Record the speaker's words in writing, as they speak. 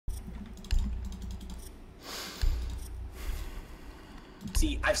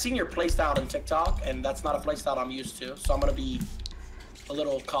See, I've seen your playstyle on TikTok, and that's not a playstyle I'm used to, so I'm gonna be a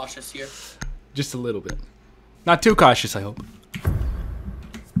little cautious here. Just a little bit. Not too cautious, I hope.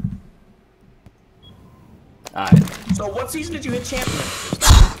 Alright. So what season did you hit champion?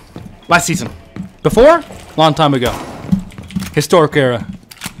 Last season. Before? Long time ago. Historic era.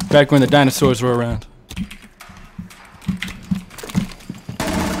 Back when the dinosaurs were around.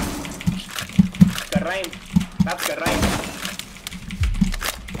 Good rain. That's good rain.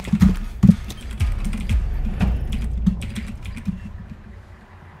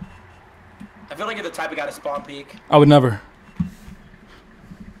 I feel like you're the type of guy to spawn peek. I would never.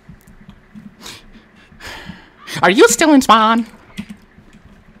 Are you still in spawn?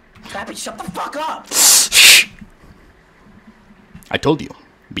 Snapiyy, shut the fuck up! Shh. I told you.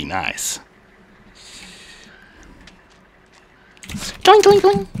 Be nice. Join, join,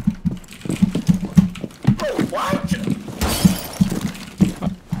 join. Bro, what?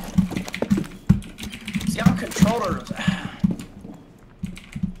 See, I'm controller.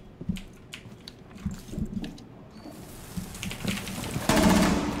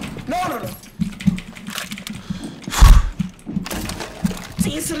 No.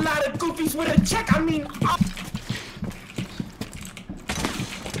 See, it's a lot of goofies with a check. I mean,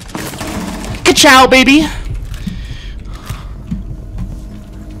 Ka-chow, baby.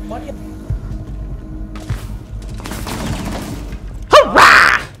 what?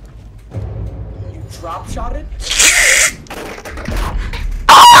 Hurrah! You drop shotted?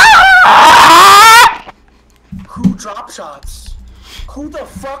 Who drop shots? Who the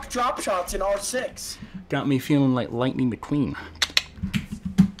fuck drop shots in R6? Got me feeling like Lightning McQueen.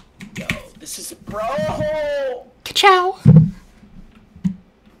 Yo, this is bro. Ka-chow.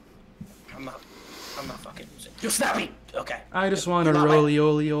 I'm not fucking losing. Yo, Snapiyy. Okay. I just want to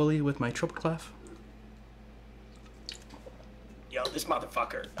roly-oly-oly with my triple clef. Yo, this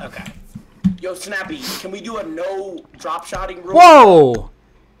motherfucker. Okay. Yo, Snapiyy, can we do a no drop shotting rule? Whoa!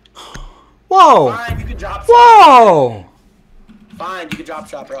 Whoa! Fine, you can drop shot. Whoa! Fine, you can drop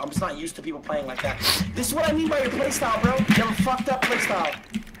shot, bro. I'm just not used to people playing like that. This is what I mean by your playstyle, bro. You have a fucked up playstyle.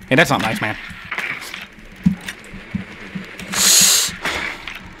 Hey, that's not nice, man.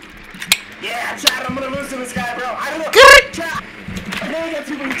 Yeah, chat, I'm gonna lose to this guy, bro. I don't know. Chat, I'm playing against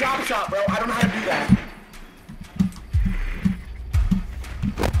people who drop shot, bro. I don't know how to do that.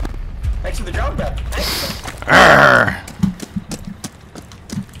 Thanks for the drone, bro. Thanks.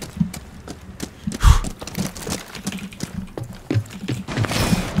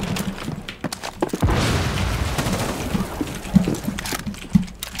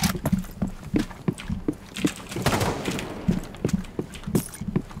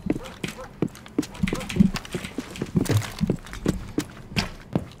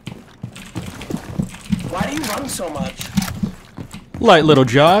 Why do you run so much? Light little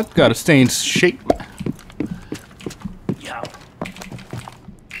jog. Gotta stay in shape. Yo.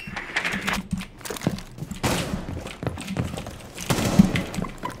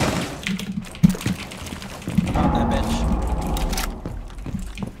 Not that bitch.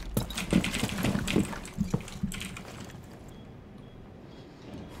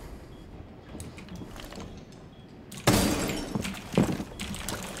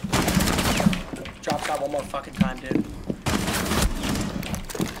 Drop shot one more fucking time, dude.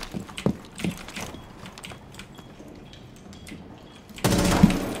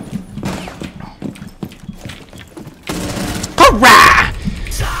 Hurrah!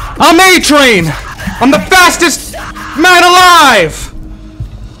 I'm A-Train! I'm the fastest man alive!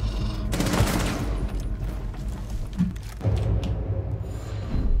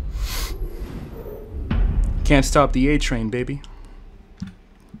 Can't stop the A-Train, baby.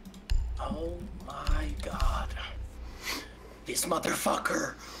 Oh my god. This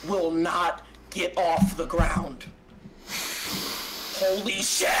motherfucker will not get off the ground. Holy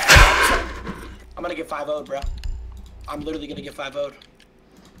shit! I'm gonna get 5-0'd, bro. I'm literally gonna get 5-0'd.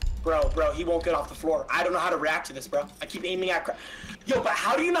 Bro, he won't get off the floor. I don't know how to react to this, bro. I keep aiming at Yo, but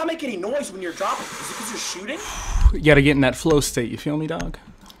how do you not make any noise when you're dropping? Is it because you're shooting? You gotta get in that flow state, you feel me, dog?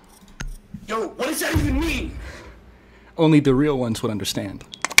 Yo, what does that even mean? Only the real ones would understand.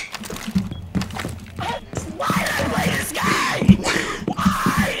 Why did I play this guy?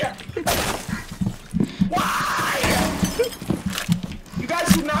 Why? Why? You guys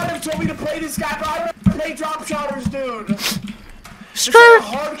should not have told me to play this guy, bro. I don't play drop shotters, dude. It's like a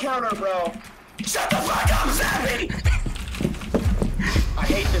hard counter, bro. Shut the fuck up, Snapiyy! I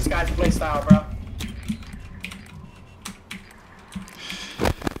hate this guy's playstyle, bro.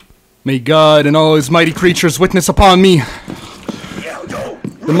 May God and all his mighty creatures witness upon me. Yo,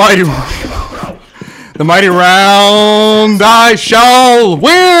 The mighty, The mighty round I shall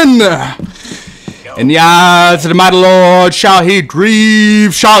win! In the eyes of the mighty Lord shall he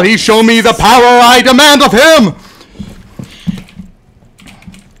grieve, shall he show me the power I demand of him!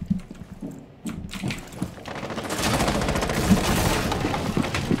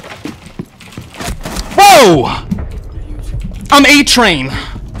 Whoa! I'm A-Train.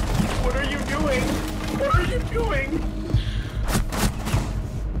 What are you doing? What are you doing?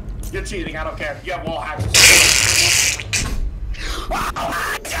 You're cheating, I don't care. You have wall hacks. Oh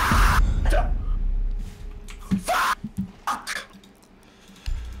my god! Fuck!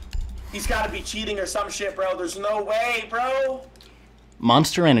 He's gotta be cheating or some shit, bro. There's no way, bro.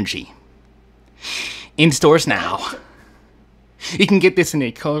 Monster Energy. In stores now. You can get this in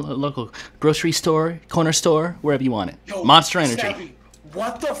a local grocery store, corner store, wherever you want it. Yo, Monster Energy. Snapiyy,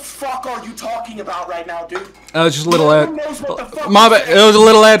 what the fuck are you talking about right now, dude? That was just a little ad. My bad. It was a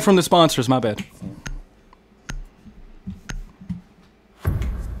little ad from the sponsors. My bad.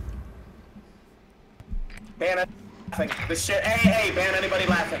 Ban laughing. This shit. Hey, ban anybody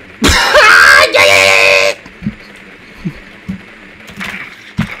laughing. I'm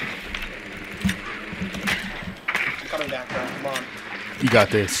coming back, bro. Come on. You got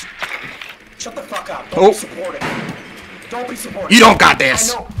this. Shut the fuck up. Don't be supportive. Don't be supportive. You don't got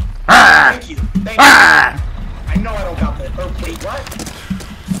this. I know. Thank you. Thank you. I know I don't got this. Oh, wait, what?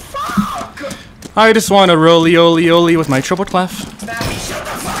 Fuck! I just want to roly-oly-oly with my triple clef. Snapiyy, shut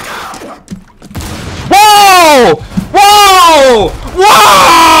the fuck up! Whoa! Whoa!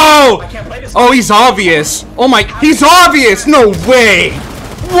 Whoa! I can't play this. Oh, he's obvious. Oh my, he's obvious. No way.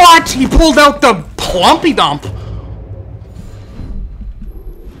 What? He pulled out the plumpy dump.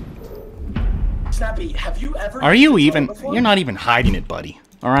 Snapiyy, have you ever... Are you even... You're not even hiding it, buddy.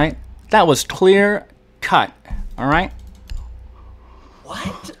 All right? That was clear cut. All right?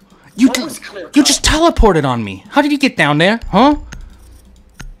 What? You What was clear you cut? just teleported on me. How did you get down there? Huh?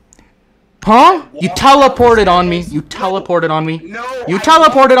 Huh? You teleported on me. You teleported on me. No. You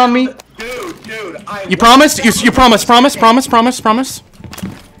teleported on me. Dude, You promised? You promise? Promise? Snapiyy,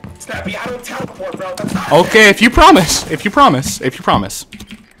 I don't teleport, bro. That's not Okay, if you promise. If you promise.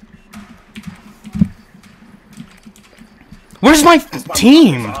 Where's my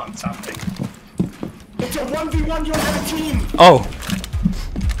team? It's a 1v1, you don't have a team. Oh.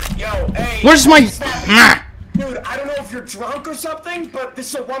 Yo, hey. Where's my... Dude, I don't know if you're drunk or something, but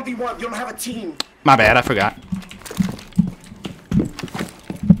this is a 1v1. You don't have a team. My bad, I forgot.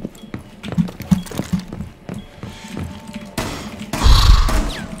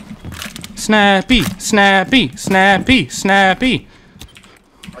 Snappy.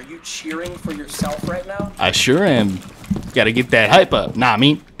 Are you cheering for yourself right now? I sure am. Gotta get that hype up. Nah,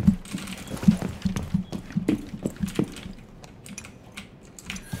 me.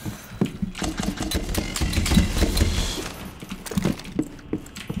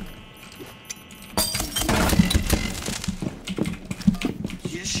 You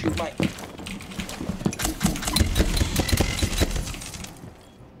just shoot my...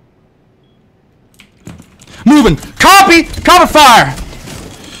 Moving. Copy. Cover fire.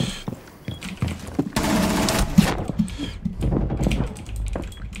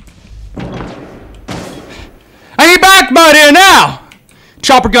 I need back about here now.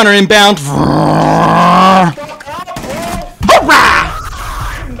 Chopper gunner inbound. Hurrah!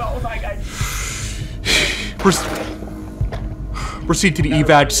 Proceed to the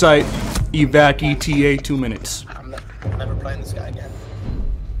evac site. Evac ETA 2 minutes. I'm never playing this guy again.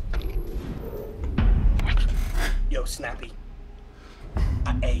 Yo, Snapiyy.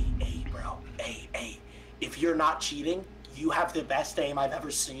 Hey, bro. Hey. If you're not cheating, you have the best aim I've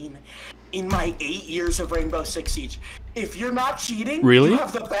ever seen in my 8 years of Rainbow Six Siege. If you're not cheating, really? You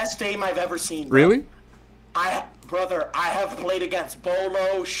have the best aim I've ever seen. Bro. Really? Brother, I have played against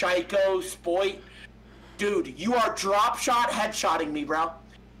Bolo, Shaiko, Spoit. Dude, you are drop shot headshotting me, bro.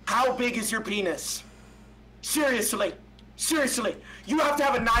 How big is your penis? Seriously. You have to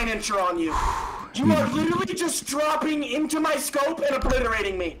have a 9-incher on you. You are literally just dropping into my scope and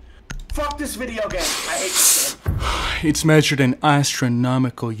obliterating me. Fuck this video game. I hate this game. It's measured in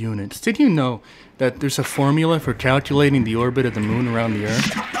astronomical units. Did you know that there's a formula for calculating the orbit of the moon around the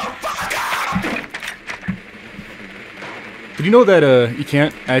Earth? Did you know that you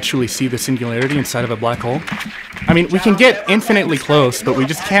can't actually see the singularity inside of a black hole? I mean, we can get infinitely close, but we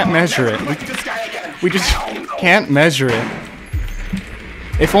just can't measure it. We just can't measure it.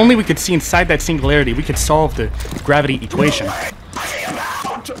 If only we could see inside that singularity, we could solve the gravity equation.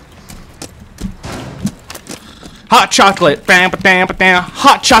 Hot chocolate!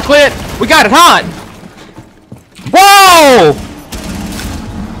 Hot chocolate! We got it hot! Whoa!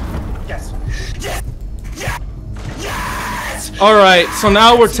 Yes. Alright, so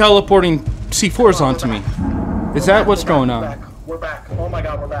now we're teleporting C4s onto me. Is that what's going on? We're back. Oh my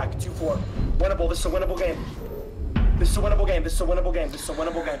god, we're back. 2-4. Winnable. This is a winnable game. This is a winnable game. This is a winnable game. This is a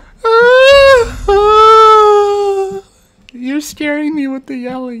winnable game. You're scaring me with the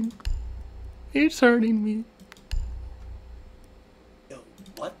yelling. It's hurting me. Yo,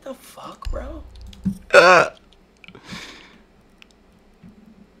 what the fuck, bro?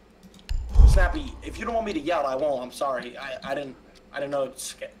 Snapiyy, if you don't want me to yell, I won't. I'm sorry. I didn't know it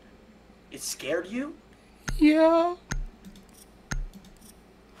scared you? Yeah.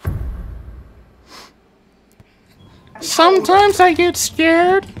 Sometimes I get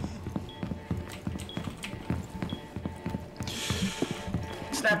scared.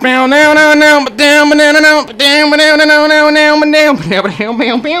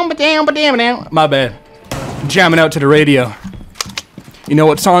 My bad. Jamming out to the radio. You know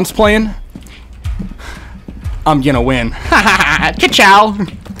what song's playing? I'm gonna win. Ka-chow!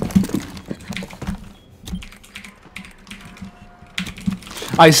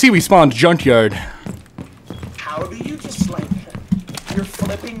 I see we spawned junkyard. How do you just like you're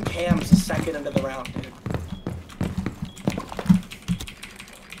flipping cams a second into the round, dude?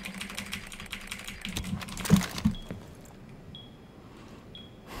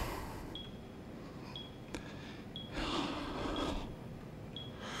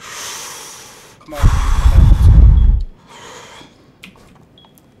 Come on.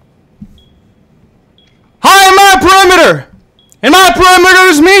 Hi, my perimeter! And my perimeter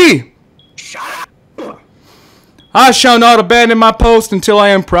is me! Shut up! I shall not abandon my post until I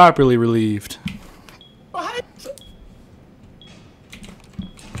am properly relieved. What?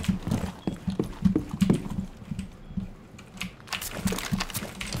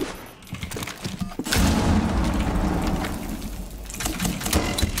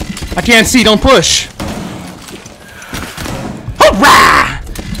 I can't see, don't push. Hurrah!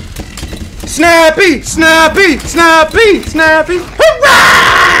 Snappy, snappy, snappy, snappy.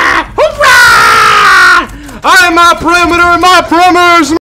 Hurrah! Hurrah! I am my perimeter and my perimeter's